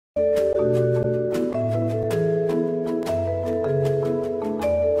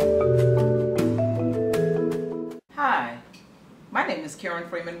Karen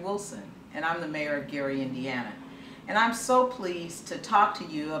Freeman-Wilson, and I'm the mayor of Gary, Indiana. And I'm so pleased to talk to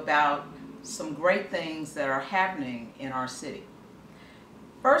you about some great things that are happening in our city.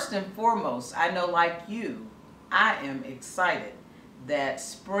 First and foremost, I know like you, I am excited that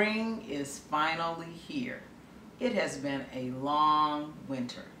spring is finally here. It has been a long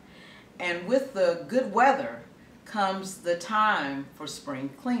winter. And with the good weather comes the time for spring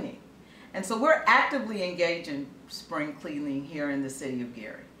cleaning. And so we're actively engaged in spring cleaning here in the city of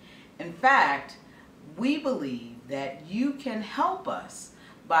Gary. In fact, we believe that you can help us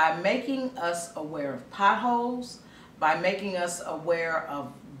by making us aware of potholes, by making us aware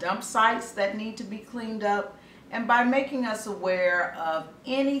of dump sites that need to be cleaned up, and by making us aware of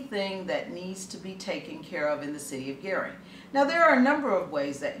anything that needs to be taken care of in the city of Gary. Now, there are a number of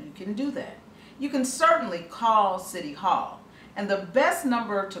ways that you can do that. You can certainly call City Hall. And the best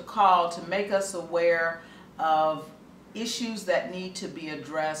number to call to make us aware of issues that need to be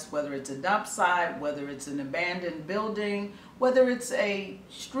addressed, whether it's a dump site, whether it's an abandoned building, whether it's a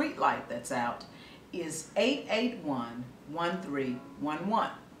street light that's out, is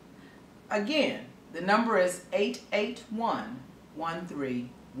 881-1311. Again, the number is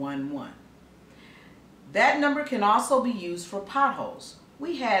 881-1311. That number can also be used for potholes.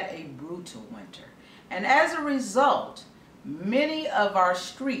 We had a brutal winter, and as a result, many of our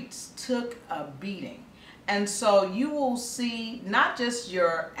streets took a beating. And so you will see not just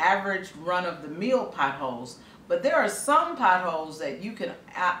your average run-of-the-mill potholes, but there are some potholes that you can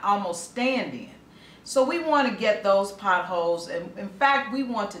almost stand in. So we want to get those potholes, and in fact we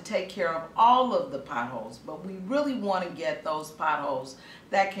want to take care of all of the potholes, but we really want to get those potholes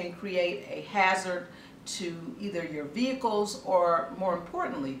that can create a hazard to either your vehicles or, more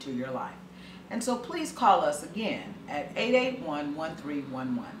importantly, to your life. And so please call us again at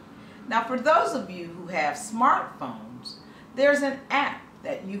 881-1311. Now, for those of you who have smartphones, there's an app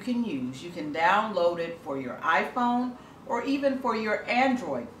that you can use. You can download it for your iPhone or even for your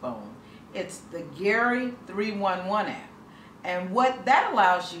Android phone. It's the Gary 311 app. And what that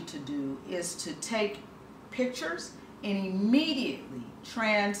allows you to do is to take pictures and immediately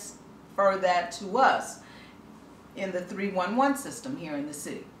transfer that to us in the 311 system here in the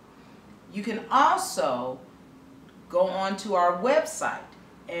city. You can also go onto our website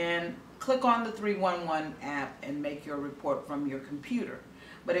and click on the 311 app and make your report from your computer.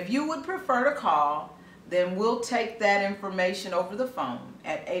 But if you would prefer to call, then we'll take that information over the phone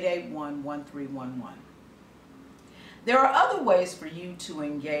at 881-1311. There are other ways for you to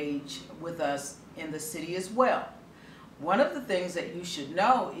engage with us in the city as well. One of the things that you should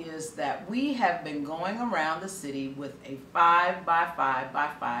know is that we have been going around the city with a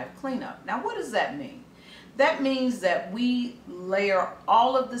 5x5x5 cleanup. Now, what does that mean? That means that we layer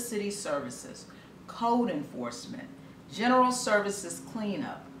all of the city services, code enforcement, general services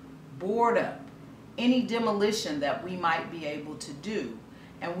cleanup, board up, any demolition that we might be able to do,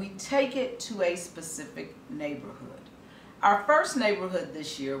 and we take it to a specific neighborhood. Our first neighborhood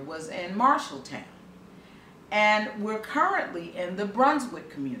this year was in Marshalltown. And we're currently in the Brunswick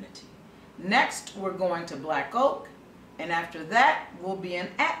community. Next, we're going to Black Oak, and after that, we'll be in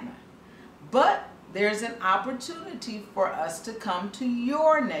Atma. But there's an opportunity for us to come to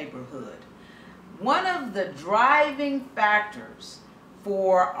your neighborhood. One of the driving factors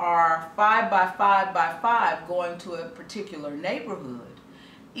for our 5x5x5 going to a particular neighborhood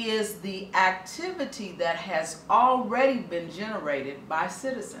is the activity that has already been generated by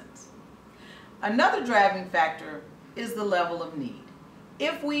citizens. Another driving factor is the level of need.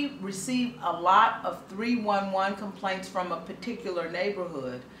 If we receive a lot of 311 complaints from a particular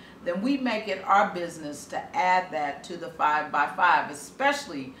neighborhood, then we make it our business to add that to the 5x5,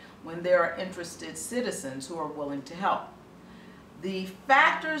 especially when there are interested citizens who are willing to help. The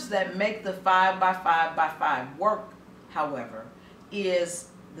factors that make the 5x5x5 work, however, is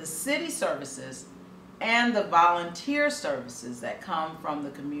the city services and the volunteer services that come from the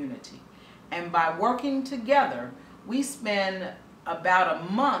community. And by working together, we spend about a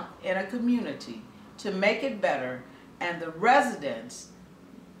month in a community to make it better, and the residents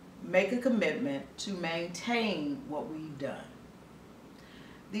make a commitment to maintain what we've done.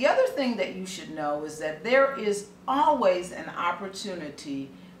 The other thing that you should know is that there is always an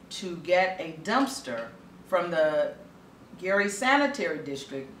opportunity to get a dumpster from the Gary Sanitary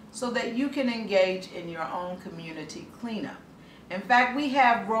District so that you can engage in your own community cleanup. In fact, we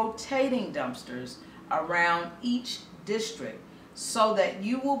have rotating dumpsters around each district so that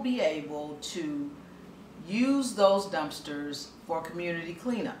you will be able to use those dumpsters for community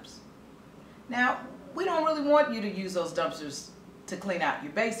cleanups. Now, we don't really want you to use those dumpsters to clean out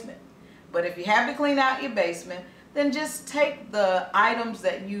your basement, but if you have to clean out your basement, then just take the items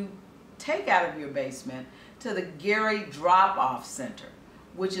that you take out of your basement to the Gary Drop-Off Center,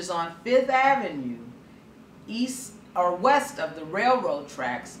 which is on 5th Avenue, east or west of the railroad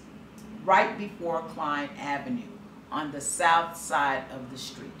tracks, right before Klein Avenue, on the south side of the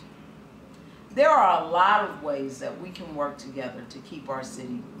street. There are a lot of ways that we can work together to keep our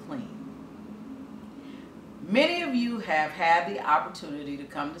city clean. Many of you have had the opportunity to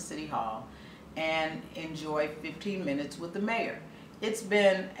come to City Hall and enjoy 15 minutes with the mayor. It's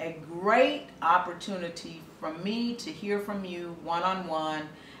been a great opportunity for me to hear from you one-on-one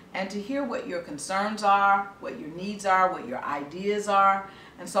and to hear what your concerns are, what your needs are, what your ideas are.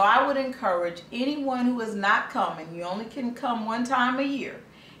 And so I would encourage anyone who has not come, and you only can come one time a year,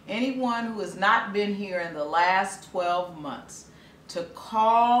 anyone who has not been here in the last 12 months, to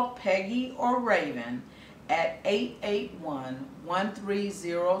call Peggy or Raven at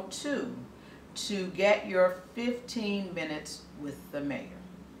 881-1302 to get your 15 minutes with the mayor.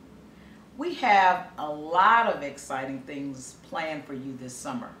 We have a lot of exciting things planned for you this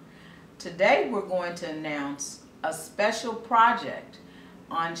summer. Today we're going to announce a special project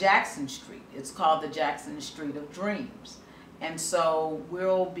on Jackson Street. It's called the Jackson Street of Dreams. And so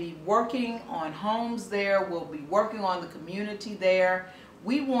we'll be working on homes there, we'll be working on the community there.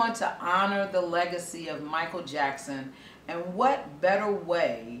 We want to honor the legacy of Michael Jackson, and what better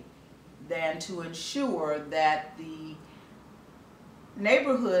way than to ensure that the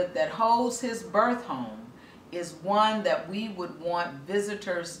neighborhood that holds his birth home is one that we would want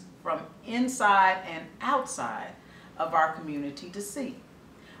visitors from inside and outside of our community to see.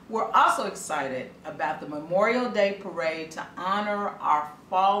 We're also excited about the Memorial Day Parade to honor our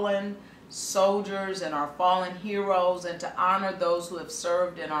fallen soldiers and our fallen heroes and to honor those who have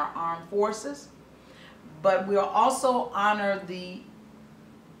served in our armed forces. But we'll also honor the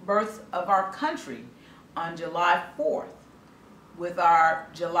birth of our country on July 4th with our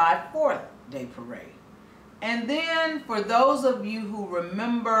July 4th Day Parade. And then for those of you who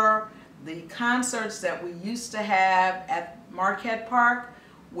remember the concerts that we used to have at Marquette Park,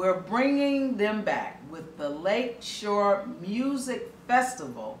 we're bringing them back with the Lake Shore Music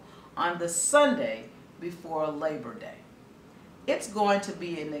Festival on the Sunday before Labor Day. It's going to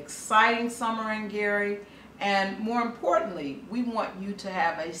be an exciting summer in Gary, and more importantly, we want you to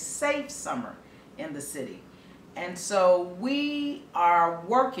have a safe summer in the city. And so we are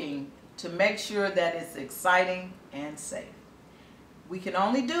working to make sure that it's exciting and safe. We can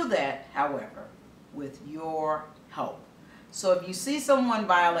only do that, however, with your help. So if you see someone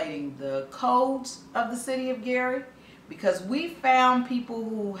violating the codes of the city of Gary, because we found people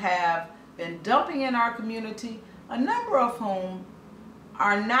who have been dumping in our community, a number of whom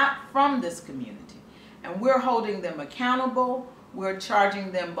are not from this community, and we're holding them accountable. We're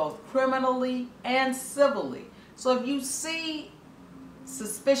charging them both criminally and civilly. So if you see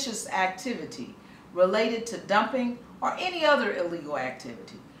suspicious activity related to dumping or any other illegal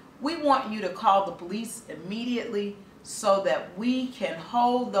activity, we want you to call the police immediately so that we can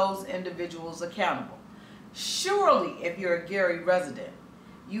hold those individuals accountable. Surely, if you're a Gary resident,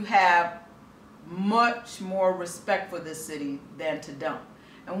 you have much more respect for this city than to dump.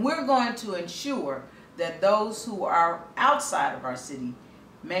 And we're going to ensure that those who are outside of our city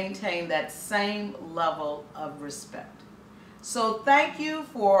maintain that same level of respect. So thank you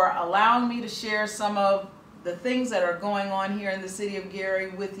for allowing me to share some of the things that are going on here in the city of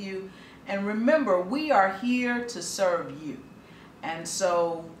Gary with you. And remember, we are here to serve you. And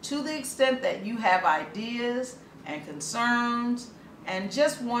so to the extent that you have ideas and concerns and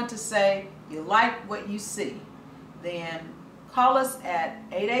just want to say you like what you see, then call us at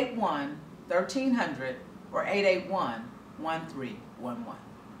 881-1300 or 881-1311.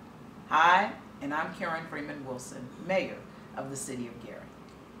 Hi, and I'm Karen Freeman-Wilson, Mayor of the City of Gary.